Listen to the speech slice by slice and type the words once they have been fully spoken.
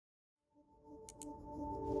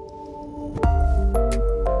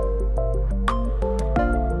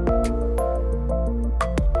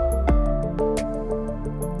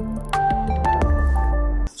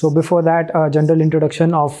So before that, a general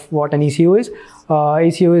introduction of what an ECU is.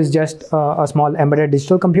 ECU is just a small embedded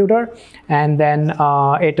digital computer, and then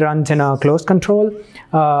it runs in a closed control.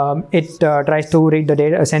 It tries to read the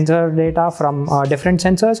data, sensor data from different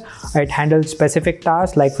sensors. It handles specific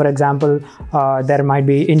tasks, like for example, there might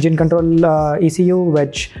be engine control ECU,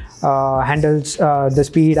 which handles the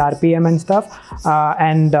speed, RPM and stuff.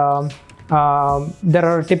 There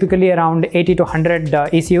are typically around 80 to 100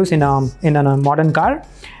 ECUs in a modern car.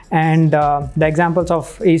 And the examples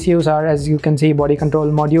of ECUs are, as you can see, body control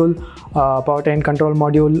module, powertrain control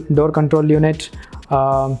module, door control unit,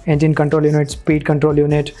 engine control unit, speed control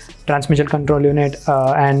unit, transmission control unit,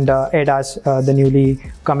 and ADAS, the newly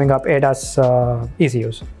coming up ADAS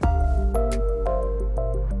ECUs.